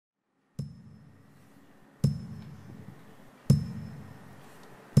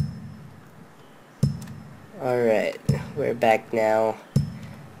Alright, we're back now,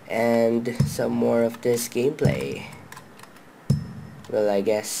 and some more of this gameplay. Well, I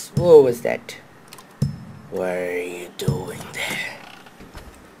guess, what was that? What are you doing there?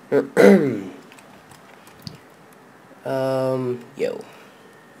 Yo,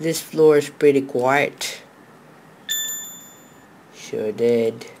 this floor is pretty quiet. Sure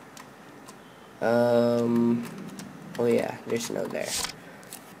did. Oh yeah, there's no there.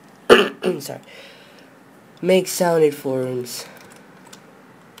 Sorry. Make sounded forums.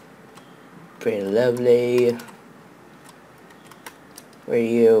 Pretty lovely. Where are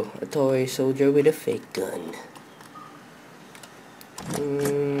you? A toy soldier with a fake gun.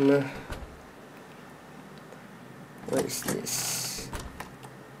 What is this?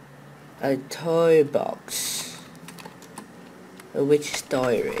 A toy box. A witch's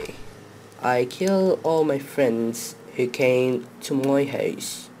diary. I kill all my friends who came to my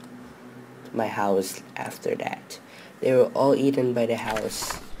house after that. They were all eaten by the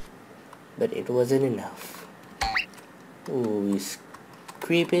house, but it wasn't enough. Ooh, this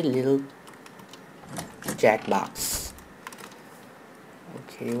creepy little jackbox.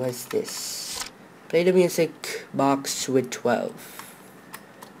 Okay, what's this? Play the music box with 12.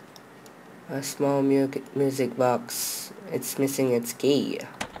 A small music box. It's missing its key.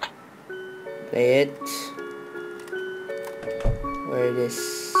 Play it. Where it is?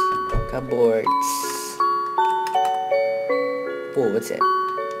 Cupboards. Whoa, what's it?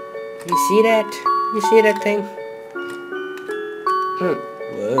 You see that? You see that thing?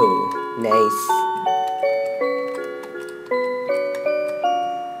 Whoa, nice.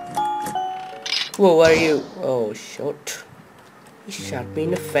 Whoa, what are you? Oh, shot. He shot me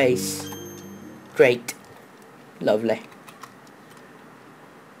in the face. Great. Lovely.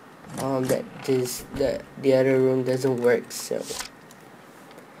 The other room doesn't work, so.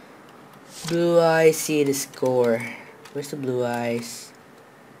 Blue eyes, see the score. Where's the blue eyes?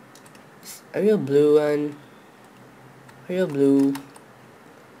 Are you a blue one? Are you a blue?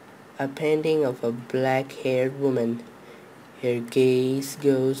 A painting of a black-haired woman. Her gaze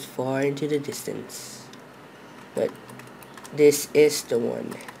goes far into the distance. But this is the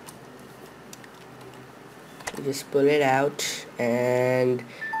one. You just pull it out and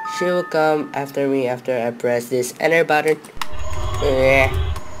she will come after me after I press this enter button.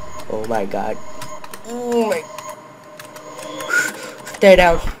 Oh my god. Oh my. Stay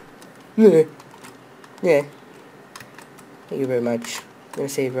down. Yeah. Thank you very much. I'm gonna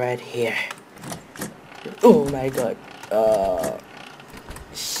save right here. Oh my god.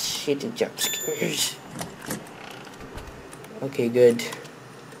 Shitty jump scares. Okay, good.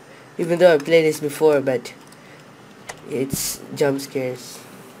 Even though I played this before, but it's jump scares.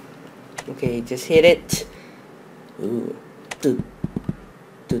 Okay, just hit it. Ooh.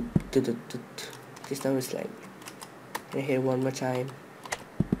 This time it's like, can I hit it one more time?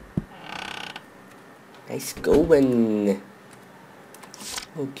 Nice going.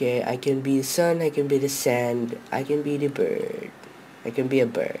 Okay, I can be the sun, I can be the sand, I can be the bird. I can be a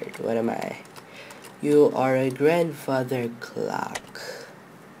bird. What am I? You are a grandfather clock.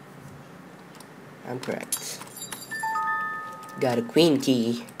 I'm correct. Got a queen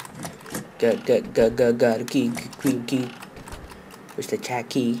key. Got a key, queen key. Where's the chat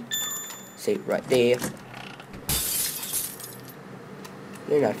key? Say it right there.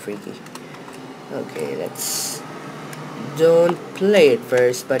 You're not freaky. Okay, let's don't play it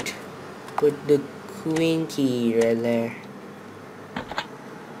first, but put the queen key right there.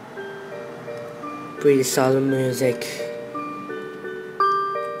 Pretty solemn music.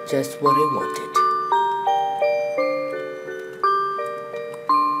 Just what I wanted.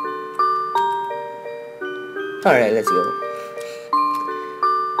 Alright, let's go.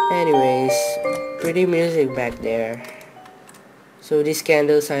 Anyways, pretty music back there. So these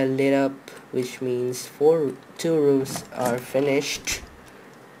candles are lit up, which means two rooms are finished.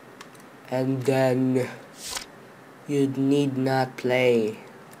 And then you need not play.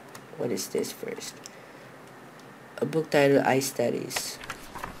 What is this first? A book titled Eye Studies.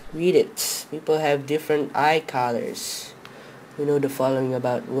 Read it. People have different eye colors. We know the following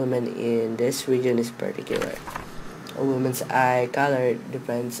about women in this region is particular. A woman's eye color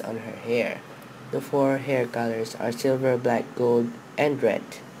depends on her hair. The 4 hair colors are silver, black, gold, and red.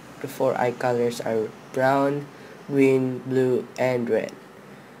 The 4 eye colors are brown, green, blue, and red.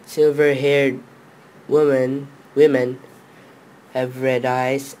 Silver-haired women have red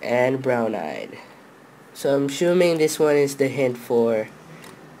eyes and brown-eyed. So I'm assuming this one is the hint for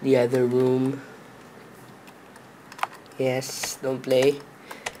the other room. Yes, don't play.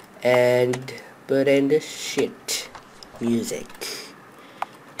 And put in the shit music.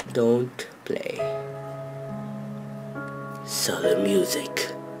 Don't play. Solemn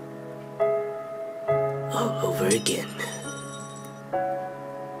music. All over again.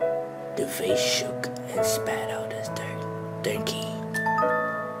 The face shook and spat out his turkey.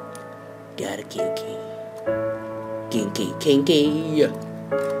 Got a kinky. Kinky.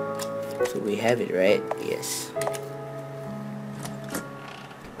 So we have it, right? Yes.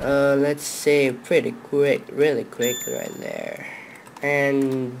 Let's say pretty quick, really quick right there.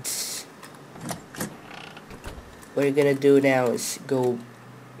 And what we're gonna do now is go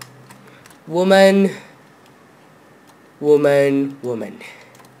woman.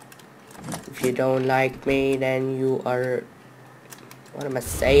 If you don't like me, then you are, what am I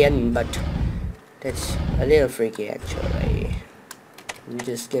saying? But that's a little freaky actually. I'm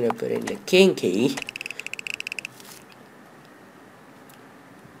just gonna put in the kinky.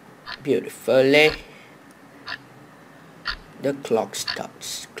 Beautifully. The clock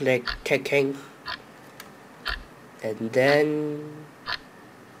starts ticking. And then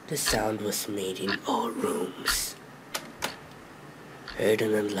the sound was made in all rooms. Heard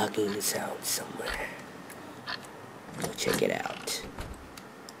an unlocking sound somewhere. Go check it out.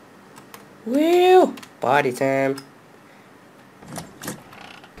 Woo! Party time.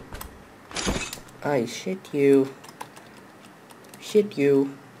 I shit you. Shit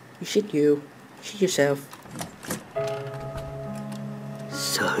you. You shit you. Shit yourself.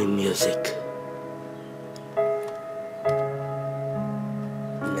 Sorry music.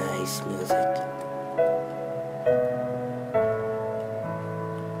 Nice music.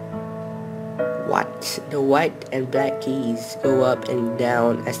 Watch the white and black keys go up and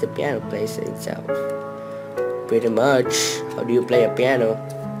down as the piano plays itself. Pretty much. How do you play a piano?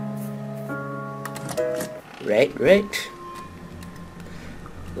 Right?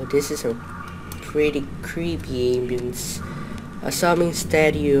 Well, this is a pretty creepy ambience. A sobbing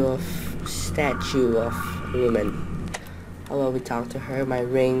statue of a woman. How about we talk to her? My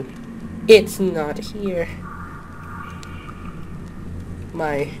ring. It's not here.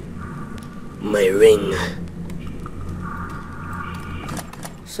 My ring.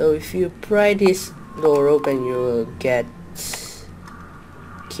 So if you pry this door open, you will get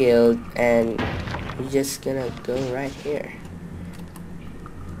killed, and you're just gonna go right here.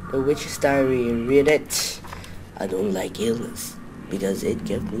 The Witch's Diary, read it. I don't like illness because it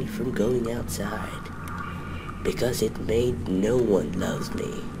kept me from going outside, because it made no one loves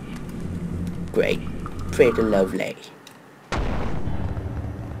me. Great, pretty lovely.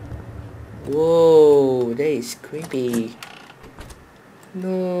 Whoa, that is creepy.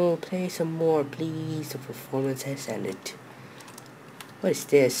 No, play some more, please. The performance has ended. What is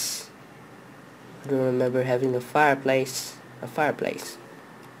this? I don't remember having a fireplace.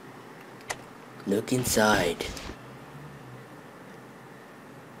 Look inside.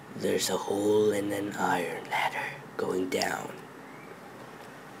 There's a hole in an iron ladder going down.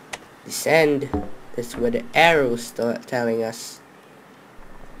 Descend. That's what the arrows telling us.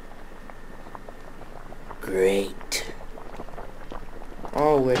 Great.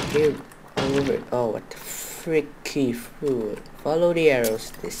 Oh, we're here. Oh, what the freaky fool. Follow the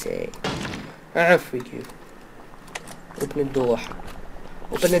arrows, they say. Ah, freak you. Open the door.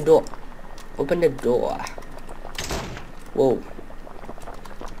 Open the door. Open the door. Whoa.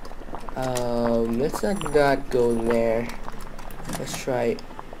 Let's not go in there. Let's try.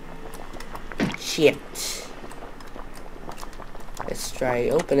 Shit. Let's try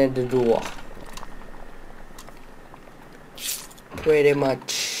opening the door. Pretty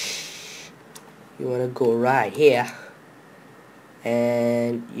much. You wanna go right here.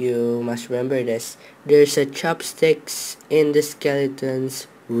 And you must remember this. There's a chopsticks in the skeleton's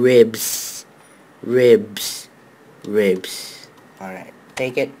ribs. Alright,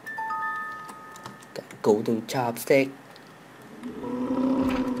 take it. Got a golden chopstick.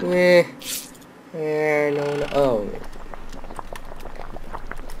 No. Oh.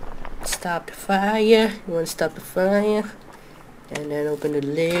 Stop the fire. You wanna stop the fire? And then open the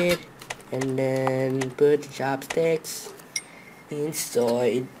lid. And then put the chopsticks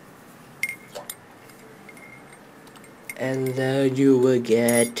inside. And then you will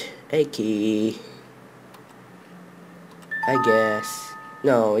get a key. I guess.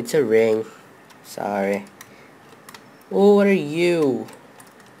 No, it's a ring. Sorry. Oh, what are you?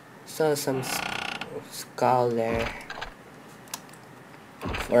 Saw some skull there.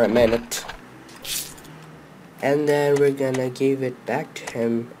 For a minute. And then we're gonna give it back to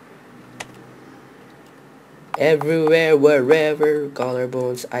him. Everywhere, wherever,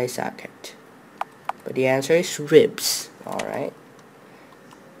 collarbones, eye socket. But the answer is ribs. Alright.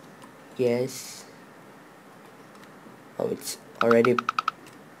 Yes. Oh, it's already.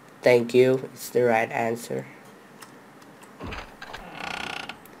 Thank you. It's the right answer.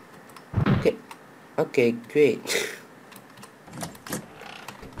 Okay, great.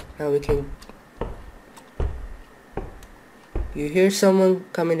 Now we can... You hear someone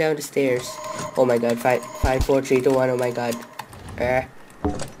coming down the stairs. Oh my god, 5, 4, 3, 2, 1, oh my god.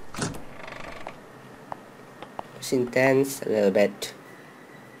 It's intense a little bit.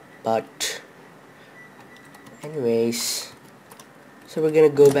 But anyways, so we're gonna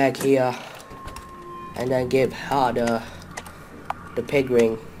go back here and then give her the pig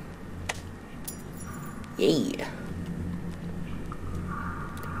ring. Yeah.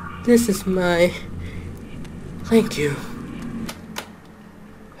 This is my thank you.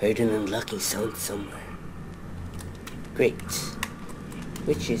 Heard an unlucky sound somewhere. Great.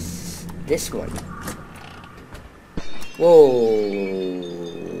 Which is this one? Whoa.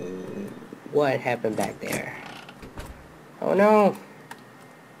 What happened back there? Oh no.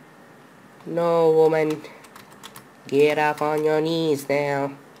 No, woman. Get up on your knees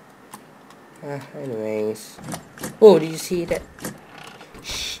now. Anyways. Oh, did you see that?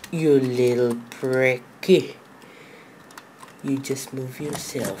 Shh, you little pricky. You just move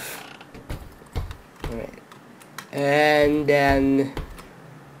yourself. Alright. And then...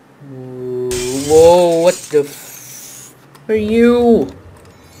 Whoa, what the f... are you?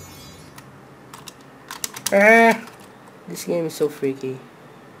 This game is so freaky.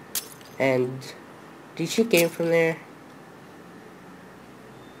 And... did she came from there?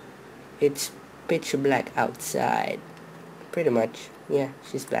 It's pitch black outside. Pretty much. Yeah,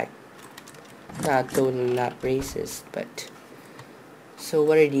 she's black. Not totally not racist, but... So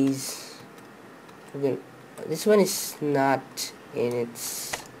what are these? This one is not in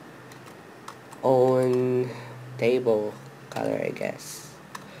its own table color, I guess.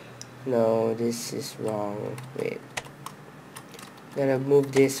 No, this is wrong. Wait. Gonna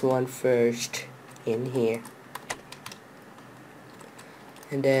move this one first in here.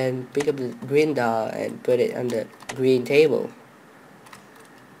 And then pick up the green doll and put it on the green table.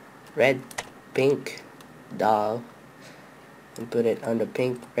 Red, pink doll. And put it on the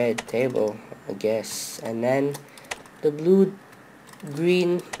pink red table, I guess. And then the blue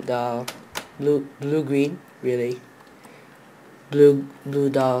green doll, blue green, really, blue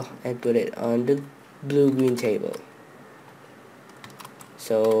doll, and put it on the blue green table.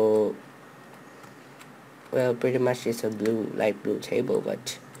 So, well, pretty much it's a blue, light blue table,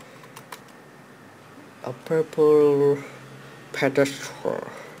 but a purple pedestal.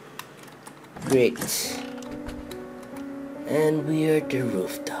 Great. And we are at the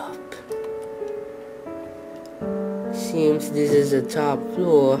rooftop. Seems this is the top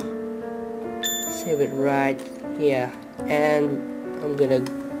floor. Save it right here. And I'm gonna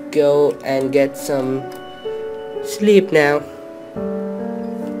go and get some sleep now.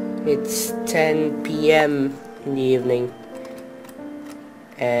 It's 10 p.m. in the evening.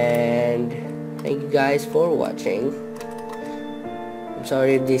 And thank you guys for watching. I'm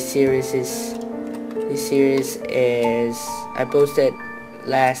sorry if this series is I posted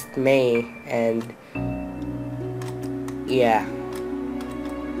last May, and yeah,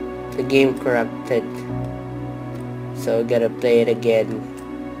 the game corrupted, so gotta play it again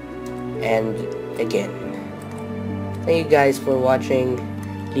and again. Thank you guys for watching.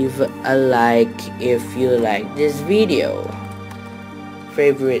 Leave a like if you like this video.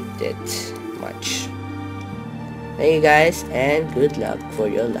 Favorite it much. Thank you guys, and good luck for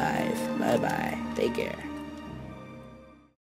your life. Bye bye. Take care.